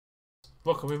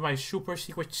Look, I'm in my super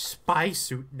secret spy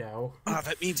suit now. Ah,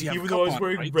 that means you have a Even cup though I was on,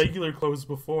 wearing right? regular clothes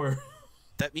before.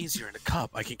 That means you're in a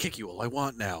cup. I can kick you all I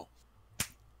want now.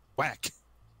 Whack.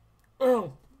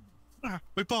 Oh. Ah,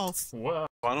 my balls. What?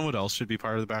 I don't know what else should be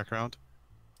part of the background.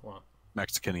 What?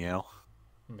 Mexican Yale.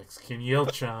 Mexican Yell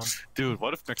Chan. Dude,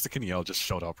 what if Mexican Yale just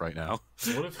showed up right now?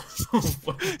 What if...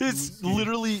 what if It's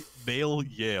literally male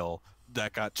Yale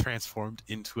that got transformed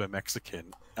into a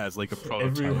Mexican as like a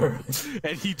prototype. Everywhere,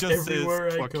 And he just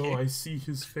everywhere says, I go, I see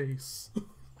his face.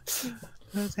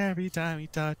 every time he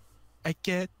talks, I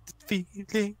get the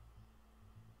feeling.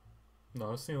 No,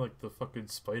 I was thinking like the fucking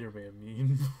Spider-Man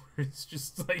meme, where it's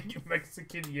just like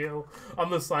Mexican Yale on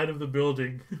the side of the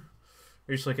building.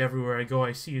 It's like everywhere I go,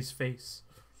 I see his face.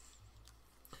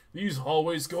 These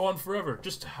hallways go on forever.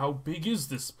 Just how big is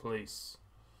this place?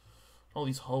 All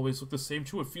these hallways look the same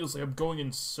too. It feels like I'm going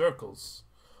in circles.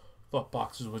 Thought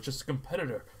Boxers was just a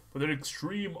competitor, but an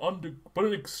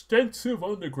extensive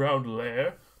underground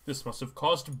lair. This must have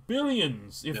cost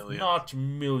billions, if not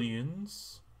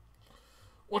millions.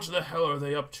 What the hell are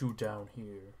they up to down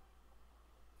here?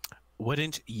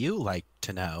 Wouldn't you like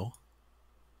to know?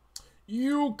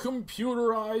 You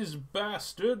computerized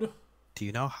bastard! Do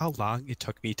you know how long it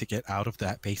took me to get out of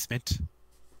that basement?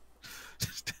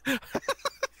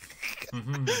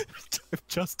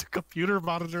 Just a computer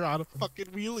monitor on a fucking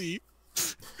wheelie.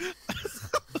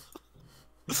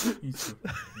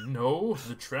 No,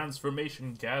 the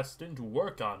transformation gas didn't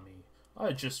work on me.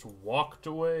 I just walked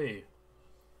away.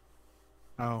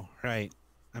 Oh, right.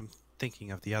 I'm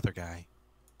thinking of the other guy.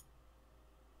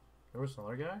 There was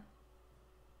another guy?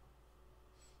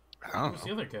 I don't know. Who's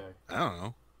the other guy? I don't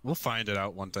know. We'll find it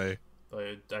out one day.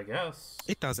 I guess.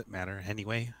 It doesn't matter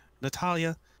anyway.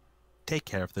 Natalia, take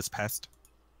care of this pest.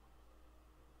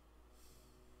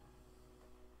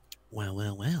 Well,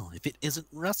 if it isn't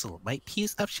Russell, my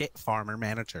piece of shit farmer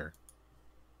manager.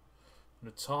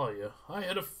 Natalia, I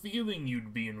had a feeling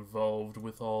you'd be involved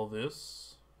with all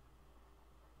this.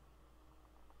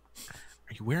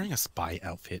 Are you wearing a spy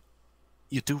outfit?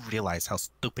 You do realize how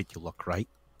stupid you look, right?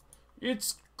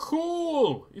 It's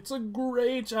cool! It's a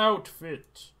great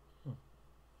outfit!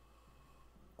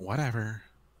 Whatever.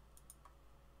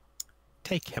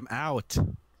 Take him out.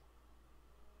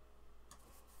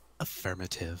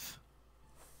 Affirmative.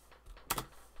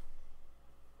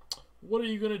 What are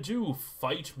you gonna do?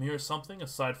 Fight me or something?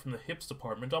 Aside from the hips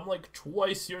department, I'm like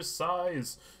twice your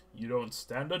size. You don't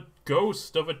stand a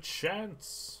ghost of a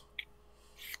chance.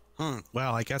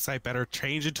 Well, I guess I better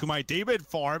change into my demon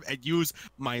form and use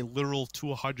my literal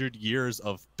 200 years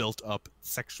of built-up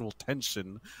sexual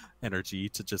tension energy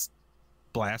to just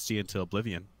blast you into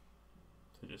oblivion.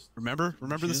 Remember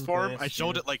this form? I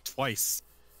showed it like twice.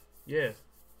 Yeah.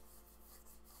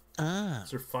 Ah.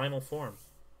 It's her final form.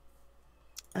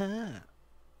 Ah.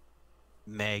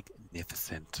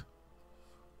 Magnificent.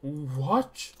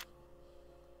 What?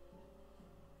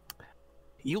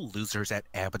 You losers at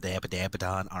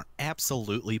Abaddon are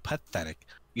absolutely pathetic.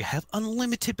 You have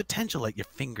unlimited potential at your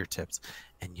fingertips,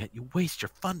 and yet you waste your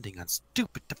funding on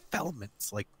stupid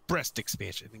developments like breast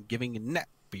expansion and giving net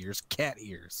beers cat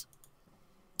ears.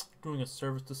 Doing a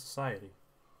service to society.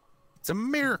 It's a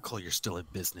miracle you're still in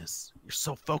business. You're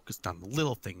so focused on the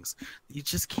little things that you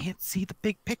just can't see the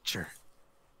big picture.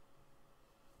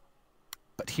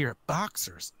 But here at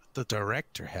Boxers, the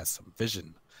director has some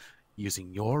vision.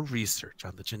 Using your research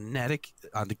on the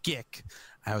GIC,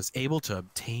 I was able to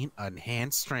obtain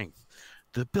enhanced strength,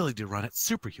 the ability to run at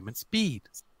superhuman speed,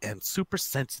 and super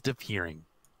sensitive hearing.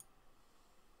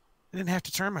 I didn't have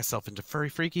to turn myself into furry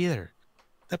freak either.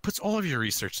 That puts all of your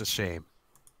research to shame.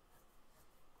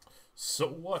 So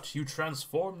what? You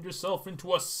transformed yourself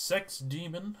into a sex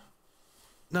demon?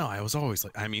 No, I was always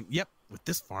like, yep, with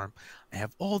this farm, I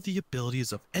have all the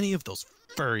abilities of any of those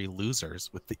furry losers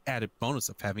with the added bonus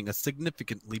of having a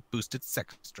significantly boosted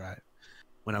sex drive.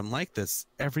 When I'm like this,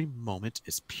 every moment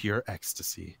is pure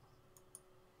ecstasy.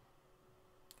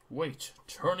 Wait,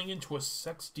 turning into a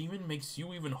sex demon makes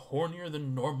you even hornier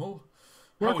than normal?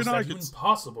 How is that even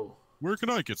possible? Where can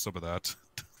I get some of that?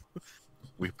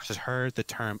 We've just heard the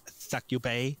term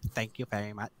succubay. Thank you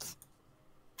very much.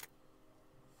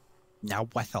 Now,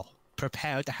 Wethel,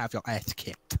 prepare to have your ass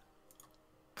kicked.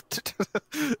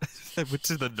 I went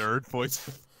to the nerd voice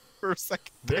for a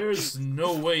second. There's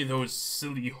no way those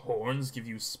silly horns give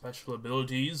you special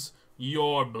abilities.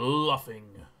 You're bluffing.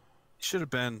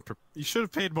 You should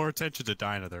have paid more attention to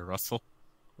Dinah there, Russell.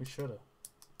 We should have.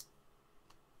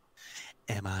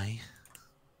 Am I?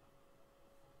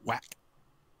 Whack.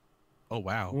 Oh,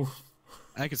 wow. Oof.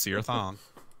 I can see your thong.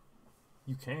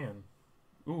 You can.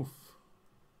 Oof.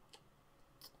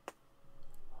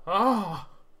 Ah,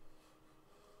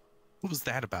 What was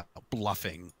that about?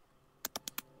 Bluffing.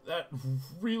 that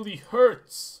really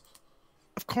hurts.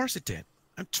 Of course it did.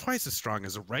 I'm twice as strong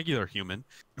as a regular human,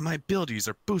 and my abilities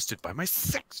are boosted by my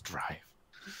sex drive.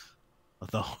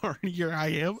 The hornier I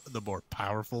am, the more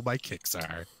powerful my kicks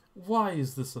are. Why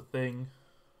is this a thing?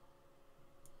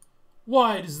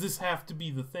 Why does this have to be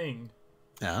the thing?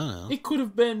 I don't know. It could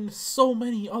have been so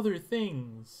many other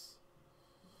things.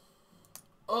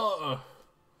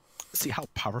 See how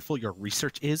powerful your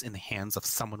research is in the hands of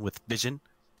someone with vision?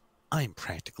 I'm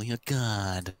practically a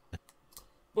god.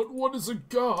 But what is a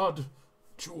god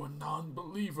to a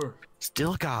non-believer?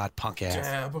 Still a god, punk ass.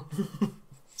 Dab.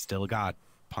 Still a god,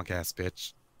 punk ass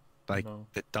bitch. Like, No.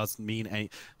 it doesn't mean any.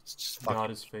 It's just fucking.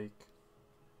 God is fake.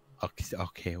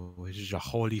 Okay, well, this is a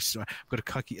holy. I'm gonna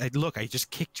cuck you. Look, I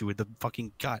just kicked you in the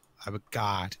fucking gut. I'm a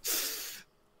god.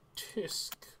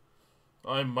 Tisk.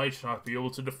 I might not be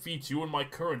able to defeat you in my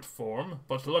current form,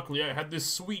 but luckily I had this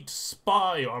sweet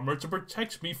spy armor to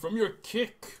protect me from your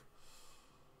kick.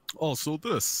 Also,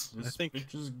 this. This I think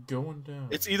bitch is going down.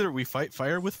 it's either we fight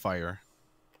fire with fire,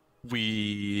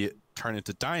 we turn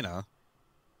into Dinah,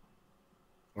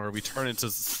 or we turn into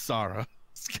Sarah.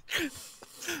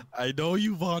 I know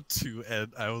you want to,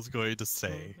 and I was going to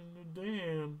say,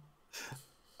 Damn.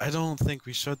 I don't think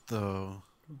we should though.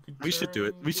 We should do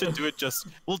it. We should do it just.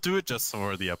 We'll do it just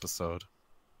for the episode.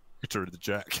 Return to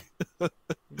Jack. Turn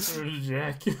to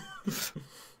Jack.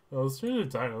 Oh, let's turn to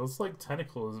Dino. Let's like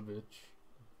tentacle as a bitch.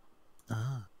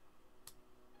 Ah.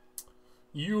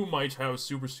 You might have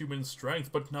superhuman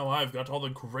strength, but now I've got all the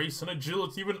grace and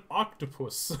agility of an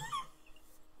octopus.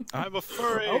 I'm a I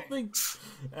furry. don't think.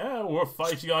 We're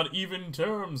fighting on even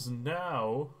terms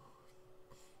now.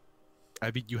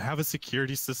 I mean, you have a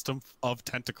security system of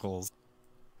tentacles.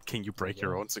 Can you break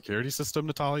your own security system,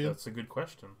 Natalia? That's a good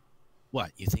question.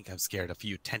 What? You think I'm scared of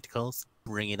you tentacles?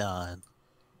 Bring it on.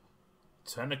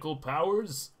 Tentacle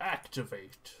powers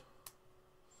activate.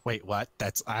 Wait, what?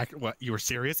 What? You were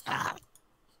serious? Ah.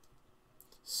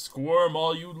 Squirm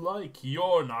all you like.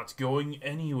 You're not going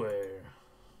anywhere.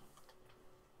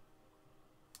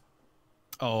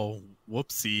 Oh,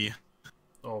 whoopsie.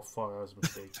 Oh fuck, that was a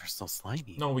mistake. They're so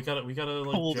slimy. No, we gotta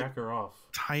like Hold jack her off.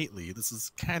 Tightly. This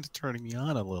is kind of turning me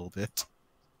on a little bit.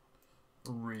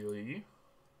 Really?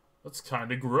 That's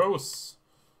kind of gross.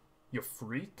 You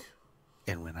freak.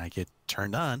 And when I get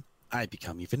turned on, I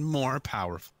become even more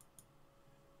powerful.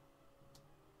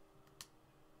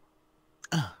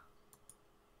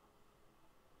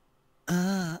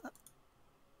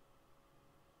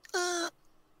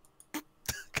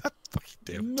 God fucking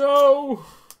damn. No.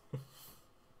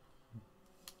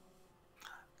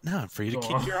 Now I'm free to Go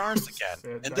kick on. your arms again.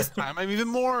 Sad And this time. time I'm even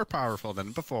more powerful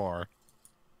than before.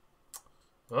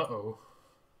 Uh-oh.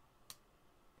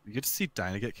 You get to see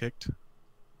Dinah get kicked?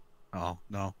 Oh,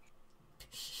 no.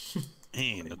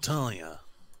 Hey, Natalia.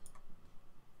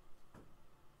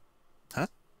 Huh?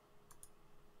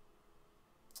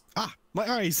 Ah, my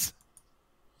eyes!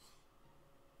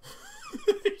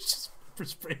 Just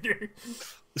sprayed her.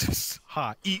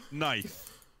 Ha, eat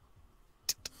knife.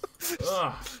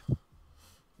 Ugh.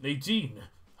 Nadine,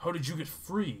 how did you get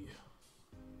free?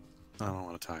 I don't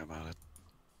want to talk about it.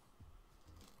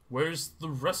 Where's the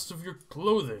rest of your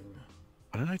clothing?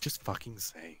 What did I just fucking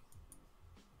say?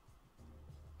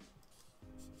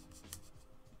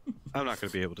 I'm not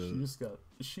gonna be able to.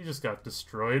 She just got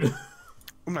destroyed.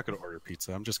 I'm not gonna order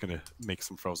pizza. I'm just gonna make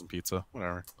some frozen pizza.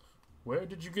 Whatever. Where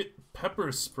did you get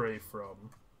pepper spray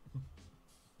from?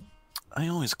 I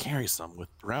always carry some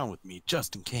around with me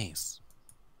just in case.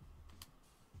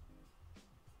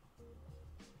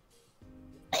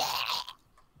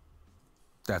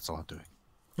 That's all I'm doing.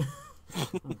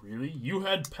 Really? You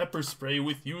had pepper spray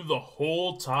with you the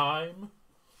whole time?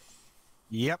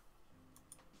 Yep.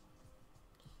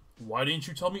 Why didn't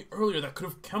you tell me earlier? That could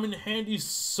have come in handy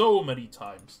so many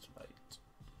times tonight.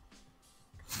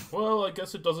 Well, I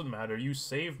guess it doesn't matter. You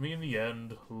saved me in the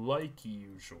end, like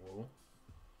usual.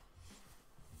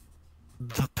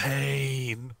 The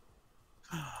pain.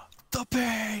 The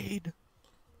pain.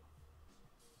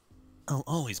 I'll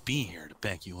always be here to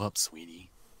back you up, sweetie.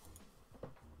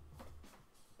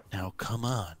 Now come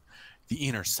on. The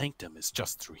inner sanctum is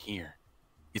just through here.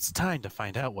 It's time to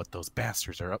find out what those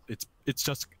bastards are up. It's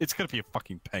gonna be a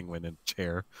fucking penguin in a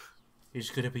chair. It's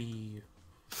gonna be...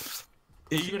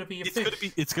 It's gonna be a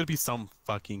fish. It's gonna be some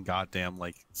fucking goddamn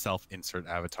like self-insert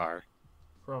avatar.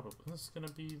 Probably. This is gonna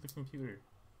be the computer.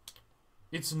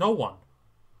 It's no one.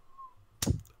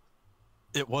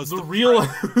 It was The real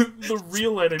the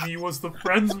real enemy was the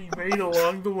friends we made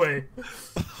along the way.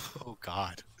 Oh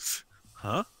god.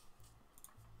 Huh?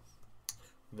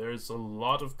 There's a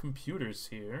lot of computers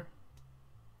here.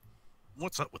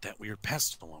 What's up with that weird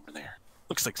pestle over there?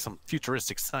 Looks like some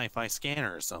futuristic sci-fi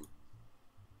scanner or something.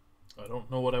 I don't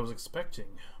know what I was expecting,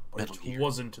 but Metal it Gear.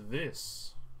 wasn't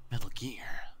this. Metal Gear.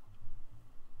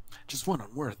 Just what on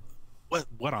earth?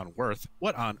 What on earth?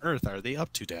 What on earth are they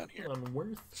up to down here?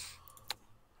 Unworth.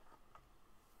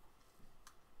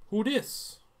 Who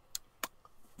this?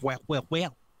 Well.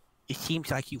 It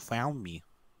seems like you found me.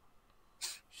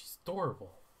 She's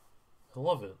adorable. I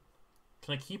love it.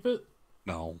 Can I keep it?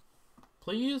 No.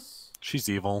 Please? She's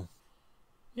evil.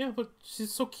 Yeah, but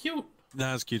she's so cute.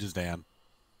 Not as cute as Dan.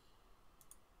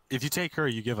 If you take her,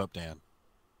 you give up Dan.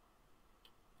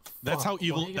 That's Fuck, how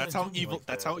evil. why you That's gotta how do me evil. like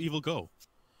that's that? how evil go.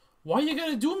 Why you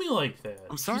gotta do me like that?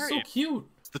 I'm She's sorry. so cute.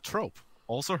 It's the trope.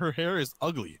 Also, her hair is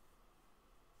ugly.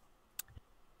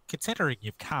 Considering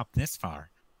you've come this far,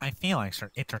 I feel I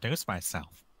should introduce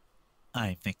myself.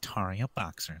 I'm Victoria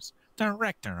Boxers,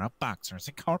 director of Boxers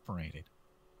Incorporated.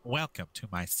 Welcome to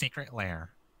my secret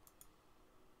lair.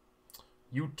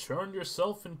 You turned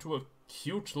yourself into a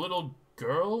cute little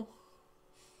girl?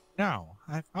 No,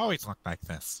 I've always looked like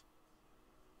this.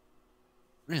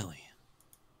 Really?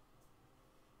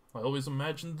 I always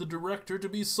imagined the director to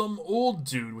be some old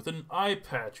dude with an eye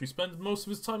patch who spends most of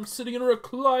his time sitting in a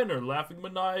recliner laughing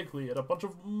maniacally at a bunch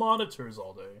of monitors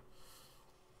all day.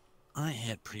 I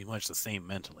had pretty much the same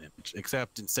mental image,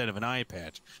 except instead of an eye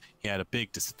patch, he had a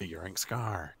big disfiguring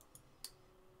scar.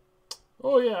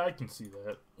 Oh yeah, I can see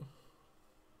that.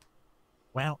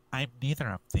 Well, I'm neither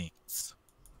of things.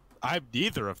 I'm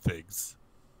neither of things.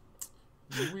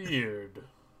 Weird.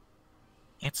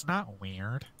 It's not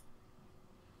weird.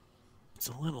 It's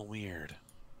a little weird.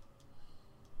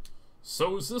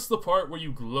 So is this the part where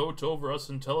you gloat over us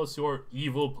and tell us your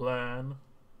evil plan?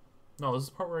 No, this is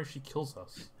the part where she kills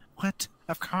us. What?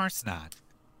 Of course not.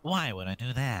 Why would I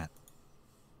do that?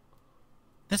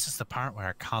 This is the part where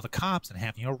I call the cops and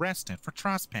have you arrested for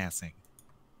trespassing.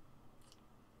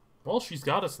 Well, she's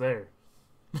got us there.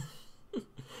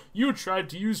 You tried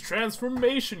to use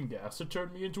transformation gas to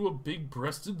turn me into a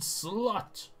big-breasted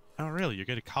slut. Oh, really? You're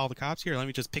gonna call the cops here? Let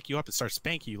me just pick you up and start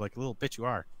spanking you like a little bitch you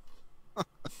are.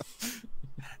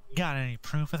 Got any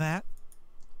proof of that?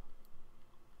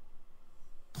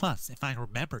 Plus, if I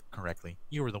remember correctly,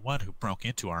 you were the one who broke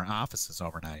into our offices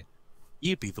overnight.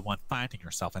 You'd be the one finding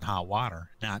yourself in hot water,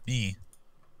 not me.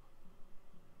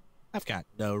 I've got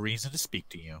no reason to speak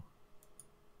to you.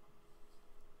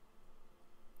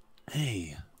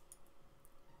 Hey,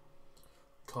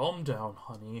 Calm down,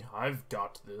 honey. I've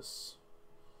got this.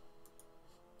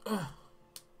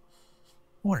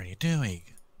 What are you doing?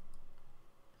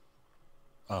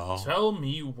 oh, Tell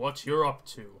me what you're up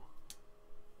to.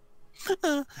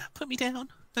 put me down.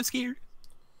 I'm scared.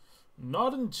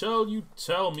 Not until you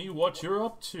tell me what you're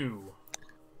up to.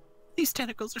 These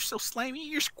tentacles are so slimy.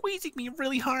 You're squeezing me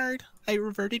really hard. I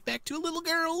reverted back to a little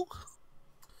girl.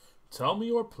 Tell me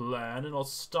your plan and I'll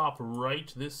stop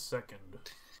right this second.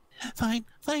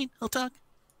 Fine, I'll talk.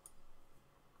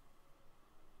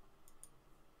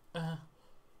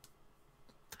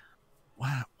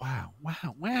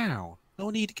 Wow. No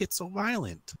need to get so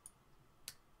violent.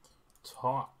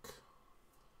 Talk.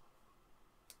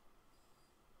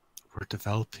 We're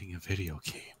developing a video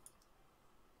game.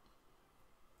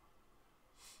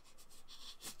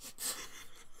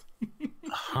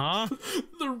 Huh?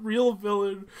 The real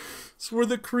villains were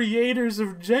the creators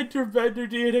of Gender Bender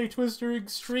DNA Twister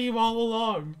Extreme all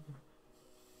along.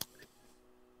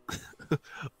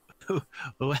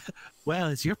 Well,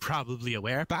 as you're probably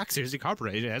aware, Boxers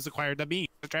Incorporated has acquired the means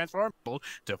to transform people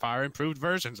to far improved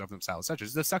versions of themselves, such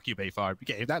as the Succubay farm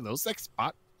gave that little sex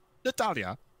spot,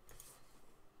 Natalia.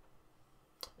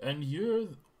 And you're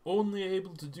only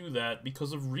able to do that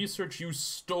because of research you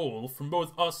stole from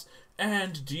both us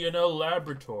and DNL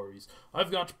Laboratories.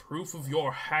 I've got proof of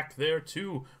your hack there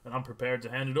too, and I'm prepared to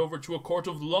hand it over to a court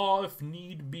of law if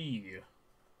need be.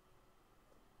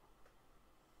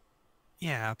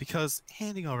 Yeah, because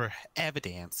handing over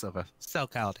evidence of a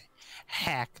so-called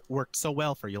hack worked so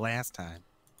well for you last time.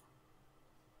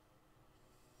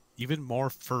 Even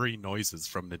more furry noises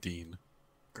from Nadine.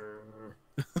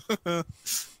 Grr.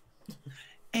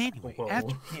 Anyway, Whoa.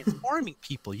 after transforming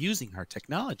people using her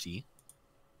technology...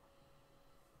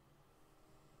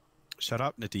 Shut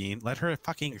up, Nadine. Let her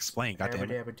fucking explain,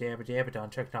 goddammit. On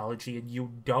technology, and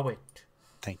you know it.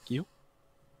 Thank you.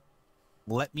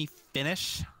 Let me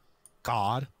finish.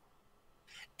 God.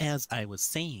 As I was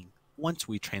saying, Once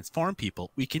we transform people,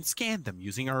 we can scan them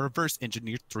using our reverse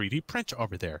engineered 3D printer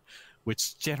over there,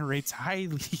 which generates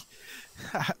hyper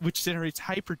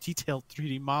detailed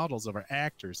 3D models of our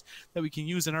actors that we can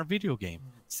use in our video game,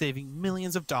 saving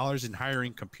millions of dollars in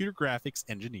hiring computer graphics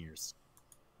engineers.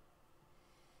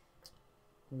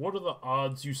 What are the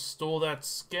odds you stole that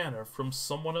scanner from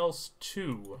someone else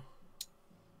too?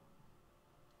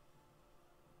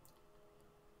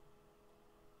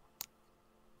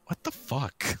 What the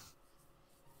fuck?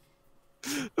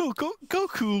 Oh,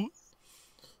 Goku.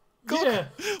 Yeah.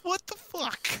 What the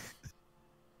fuck?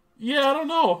 Yeah, I don't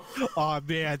know. Oh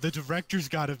man, the director's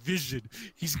got a vision.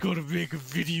 He's gonna make a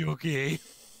video game.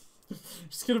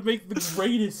 Just gonna make the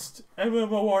greatest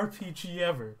MMORPG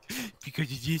ever.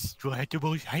 Because it is the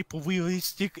most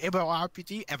hyper-realistic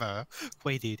MMORPG ever.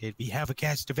 Waited, and we have a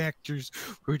cast of actors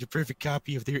who are the perfect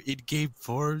copy of their in-game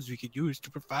forms we can use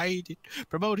to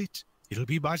promote it. It'll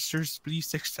be monstrously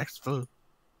successful.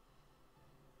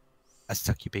 A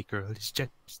succubate girl is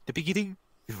just the beginning.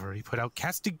 We've already put out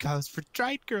casting calls for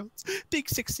Tried Girls, big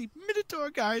sexy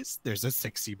Minotaur guys. There's a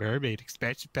sexy mermaid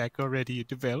expansion pack already in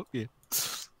development.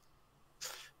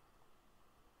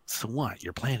 So what?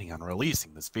 You're planning on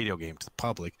releasing this video game to the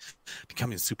public,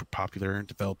 becoming super popular and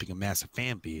developing a massive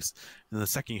fan base. And the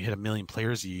second you hit 1 million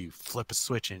players, you flip a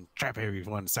switch and trap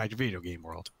everyone inside your video game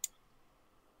world.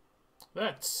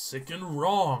 That's sick and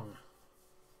wrong.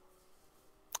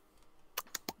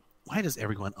 Why does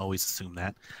everyone always assume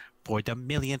that? For the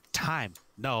millionth time.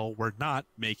 No, we're not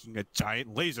making a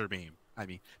giant laser beam. I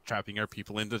mean, trapping our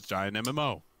people into the giant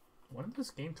MMO. When did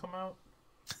this game come out?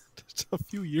 A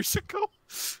few years ago?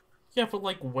 Yeah, but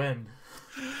like when?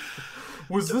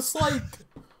 Was this like...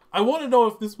 I want to know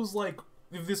if this was like...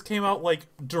 If this came out like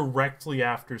directly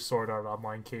after Sword Art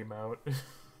Online came out.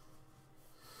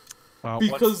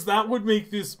 Because that would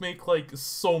make this make like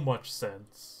so much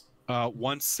sense.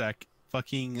 1 sec.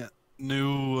 Fucking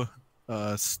new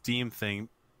Steam thing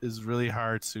is really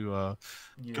hard to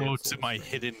go to my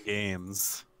hidden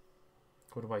games.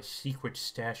 Go to my secret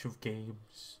stash of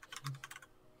games.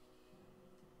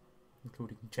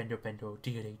 Including Gendo Bendo,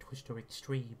 DNA, Twister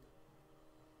Extreme.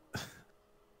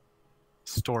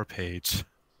 Store page.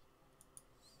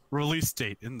 Release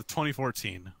date in the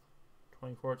 2014.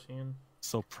 2014?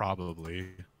 So probably.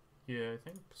 Yeah, I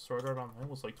think Sword Art Online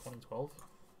was like 2012.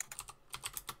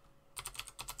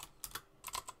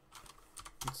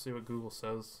 Let's see what Google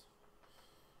says.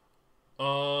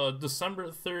 December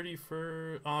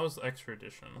 31st. Oh, that was the extra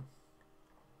edition.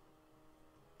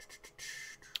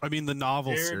 I mean, the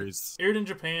novel series. Aired in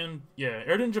Japan. Yeah,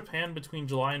 aired in Japan between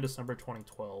July and December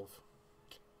 2012.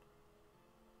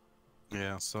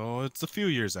 Yeah, so it's a few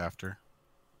years after.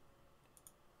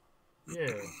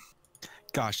 Yeah.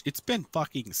 Gosh, it's been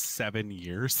fucking 7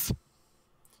 years.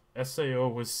 SAO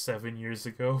was 7 years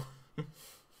ago.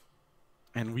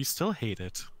 And we still hate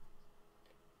it.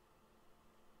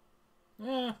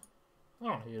 Yeah, I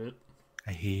don't hate it.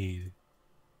 I hate it.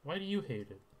 Why do you hate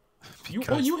it?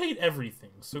 Because you hate everything,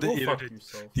 so go fuck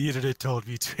yourself. The internet told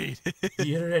me to hate it.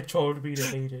 The internet told me to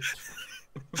hate it.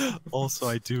 Also,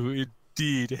 I do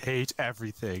indeed hate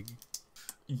everything.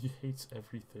 He hates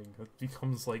everything. It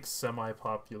becomes like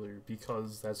semi-popular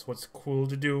because that's what's cool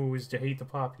to do, is to hate the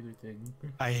popular thing.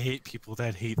 I hate people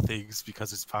that hate things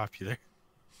because it's popular.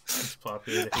 It's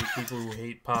popular to hate people who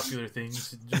hate popular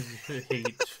things.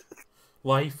 Hate.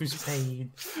 Life is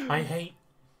pain. I hate.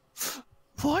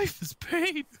 Life is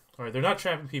pain. Alright, they're not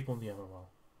trapping people in the MMO.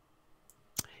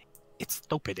 It's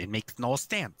stupid. It makes no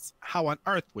sense. How on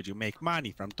earth would you make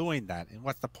money from doing that? And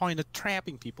what's the point of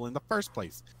trapping people in the first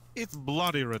place? It's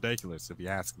bloody ridiculous, if you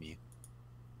ask me.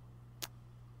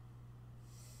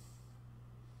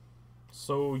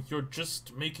 So you're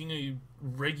just making a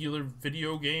regular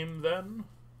video game then?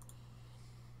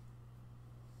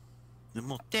 The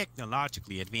most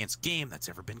technologically advanced game that's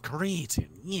ever been created.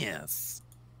 Yes.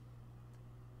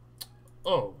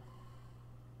 Oh.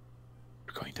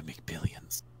 We're going to make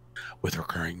billions. With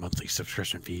recurring monthly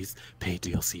subscription fees, paid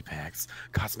DLC packs,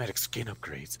 cosmetic skin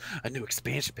upgrades, a new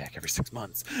expansion pack every 6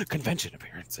 months, convention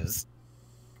appearances.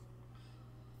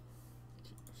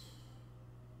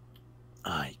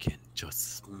 I can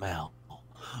just smell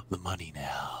the money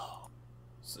now.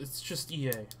 It's just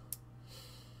EA.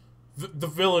 The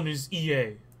villain is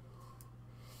EA.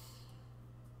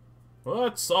 Well,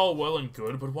 that's all well and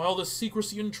good, but why all this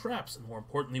secrecy and traps? And more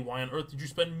importantly, why on earth did you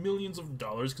spend millions of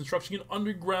dollars constructing an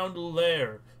underground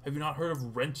lair? Have you not heard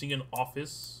of renting an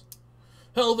office?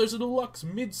 Hell, there's a deluxe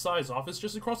mid-size office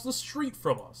just across the street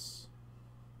from us.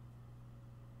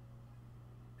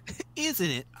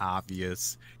 Isn't it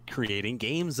obvious? Creating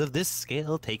games of this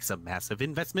scale takes a massive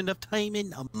investment of time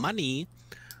and money.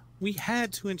 We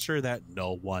had to ensure that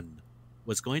no one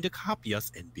was going to copy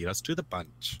us and beat us to the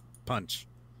punch.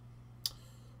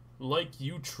 Like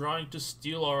you trying to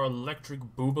steal our electric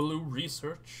boobaloo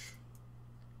research?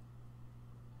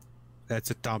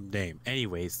 That's a dumb name.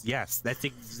 Anyways, yes, that's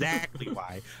exactly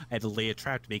why I had to lay a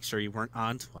trap to make sure you weren't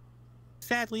onto it.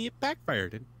 Sadly, it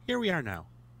backfired, and here we are now.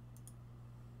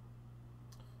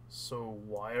 So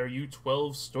why are you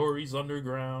 12 stories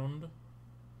underground?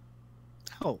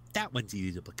 Oh, that one's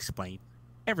easy to explain.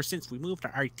 Ever since we moved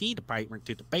our IT department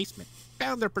to the basement,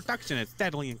 found their production had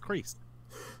steadily increased.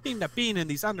 Seemed that being in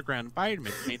these underground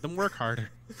environments made them work harder.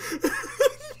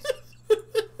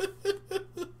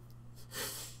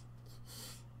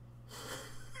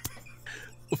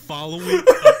 Following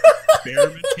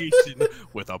experimentation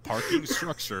with a parking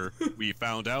structure, we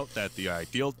found out that the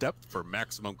ideal depth for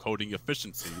maximum coding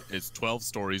efficiency is 12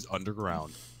 stories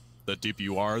underground. The deeper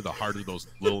you are, the harder those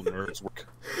little nerds work.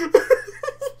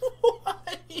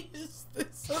 Why is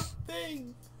this a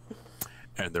thing?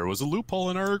 And there was a loophole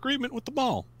in our agreement with the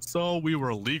mall, so we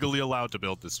were legally allowed to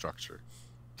build this structure.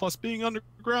 Plus, being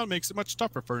underground makes it much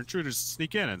tougher for intruders to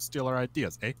sneak in and steal our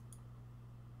ideas, eh?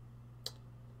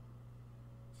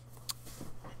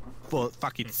 Well, it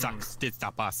fucking sucks. Did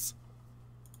stop us.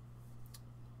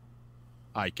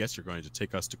 I guess you're going to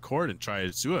take us to court and try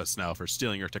to sue us now for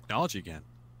stealing your technology again.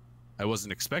 I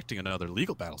wasn't expecting another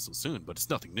legal battle so soon, but it's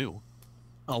nothing new.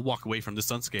 I'll walk away from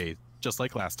this unscathed, just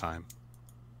like last time.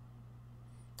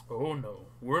 Oh no,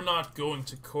 we're not going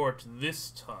to court this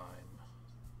time.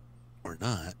 Or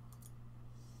not.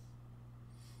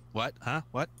 What? Huh?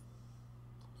 What?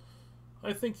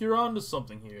 I think you're onto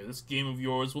something here. This game of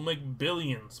yours will make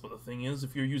billions, but the thing is,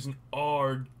 if you're using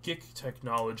our GIC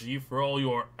technology for all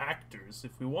your actors,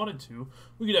 if we wanted to,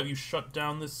 we could have you shut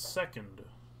down this second.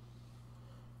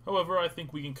 However, I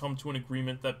think we can come to an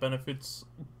agreement that benefits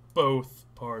both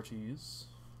parties.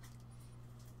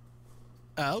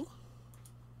 Oh?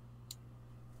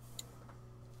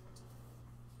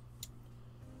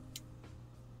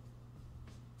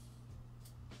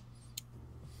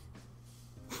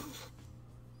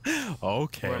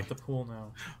 Okay. We're at the pool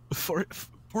now.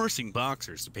 Forcing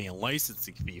Boxers to pay a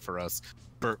licensing fee for us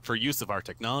for use of our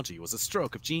technology was a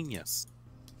stroke of genius.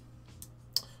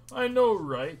 I know,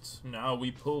 right? Now we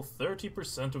pull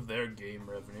 30% of their game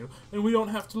revenue, and we don't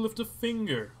have to lift a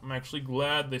finger. I'm actually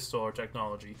glad they stole our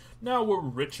technology. Now we're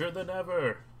richer than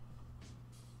ever.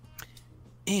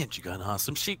 And you got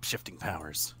awesome shape-shifting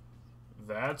powers.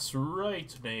 That's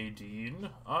right, Nadine.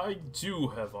 I do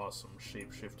have awesome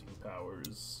shape-shifting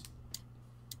powers.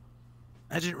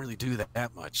 I didn't really do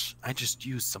that much. I just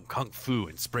used some kung fu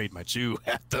and sprayed my Jew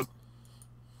at them.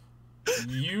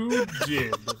 You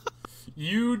did.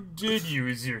 You did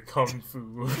use your kung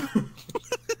fu.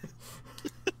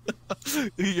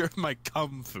 You're my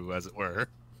kung fu, as it were.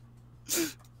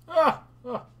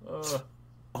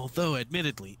 Although,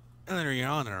 admittedly, earlier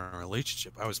on in our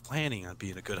relationship, I was planning on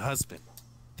being a good husband.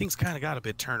 Things kind of got a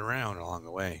bit turned around along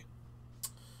the way.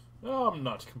 I'm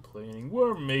not complaining.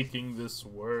 We're making this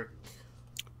work.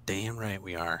 Damn right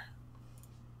we are.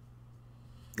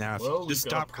 Now, if Well, you we've just got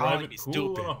a stop calling private me pool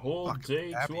stupid, and a whole fucking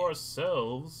day happy. to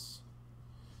ourselves.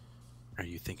 Are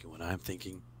you thinking what I'm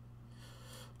thinking?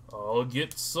 I'll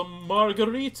get some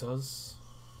margaritas.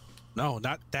 No,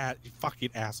 not that, you fucking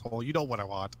asshole. You know what I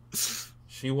want.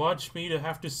 She wants me to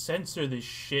have to censor this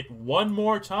shit one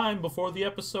more time before the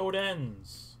episode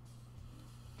ends.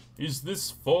 Is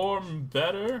this form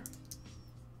better?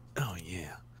 Oh,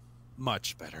 yeah.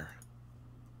 Much better.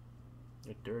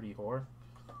 You dirty whore.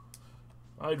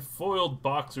 I'd foiled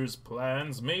Boxer's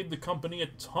plans, made the company a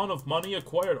ton of money,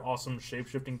 acquired awesome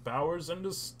shape-shifting powers, and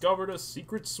discovered a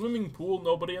secret swimming pool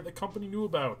nobody at the company knew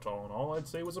about. All in all, I'd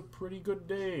say it was a pretty good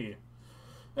day.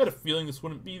 I had a feeling this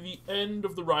wouldn't be the end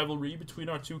of the rivalry between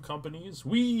our two companies.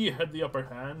 We had the upper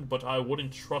hand, but I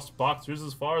wouldn't trust Boxers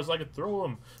as far as I could throw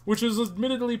them, which is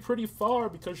admittedly pretty far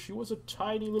because she was a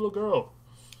tiny little girl.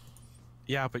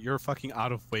 Yeah, but you're fucking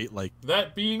out of weight, like...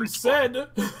 That being said,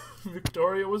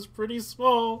 Victoria was pretty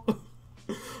small.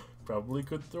 Probably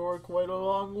could throw her quite a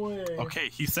long way. Okay,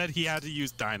 he said he had to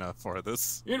use Dinah for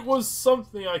this. It was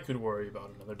something I could worry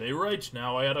about another day. Right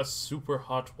now, I had a super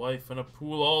hot wife and a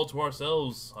pool all to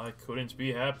ourselves. I couldn't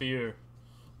be happier.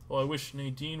 Well, I wish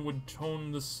Nadine would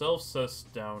tone the self-cess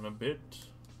down a bit.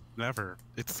 Never.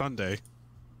 It's Sunday.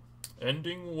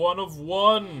 Ending 1 of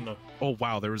 1. Oh,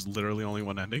 wow, there was literally only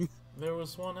one ending? There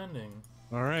was one ending.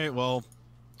 Alright, well,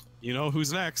 you know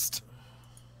who's next.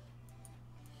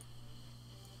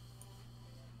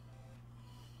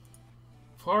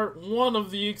 part 1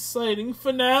 of the exciting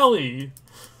finale.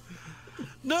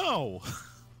 No!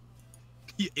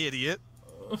 You idiot.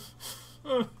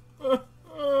 Oh,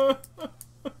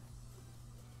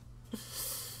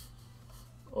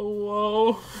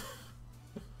 whoa.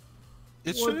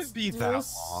 It What's shouldn't be that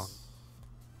this? long.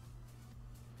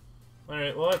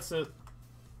 Alright, well, that's it.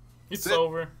 It's That's it.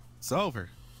 over. It's over.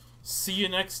 See you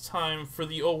next time for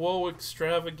the OWO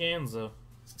extravaganza.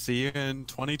 See you in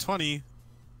 2020.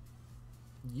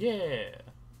 Yeah.